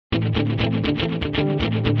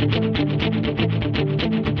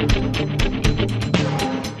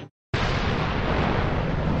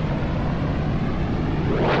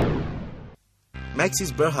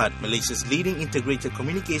Maxis Berhad, Malaysia's leading integrated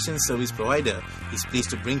communications service provider, is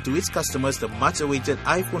pleased to bring to its customers the much-awaited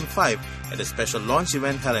iPhone 5 at a special launch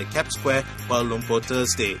event held at Cap Square, Kuala Lumpur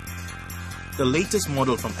Thursday. The latest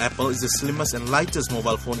model from Apple is the slimmest and lightest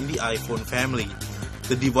mobile phone in the iPhone family.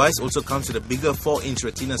 The device also comes with a bigger 4-inch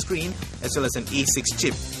Retina screen as well as an A6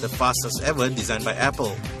 chip, the fastest ever designed by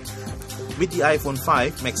Apple. With the iPhone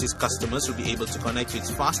 5, Maxis customers will be able to connect to its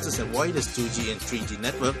fastest and widest 2G and 3G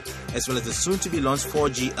network, as well as the soon-to-be-launched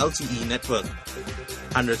 4G LTE network.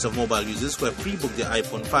 Hundreds of mobile users who have pre-booked their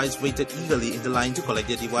iPhone 5s waited eagerly in the line to collect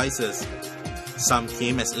their devices. Some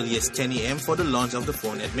came as early as 10 AM for the launch of the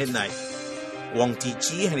phone at midnight. Wong Ti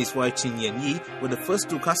Chi and his wife Chin Yen Yi were the first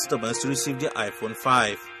two customers to receive their iPhone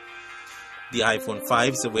 5. The iPhone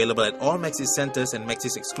 5 is available at all Maxis centers and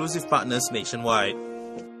Maxis exclusive partners nationwide.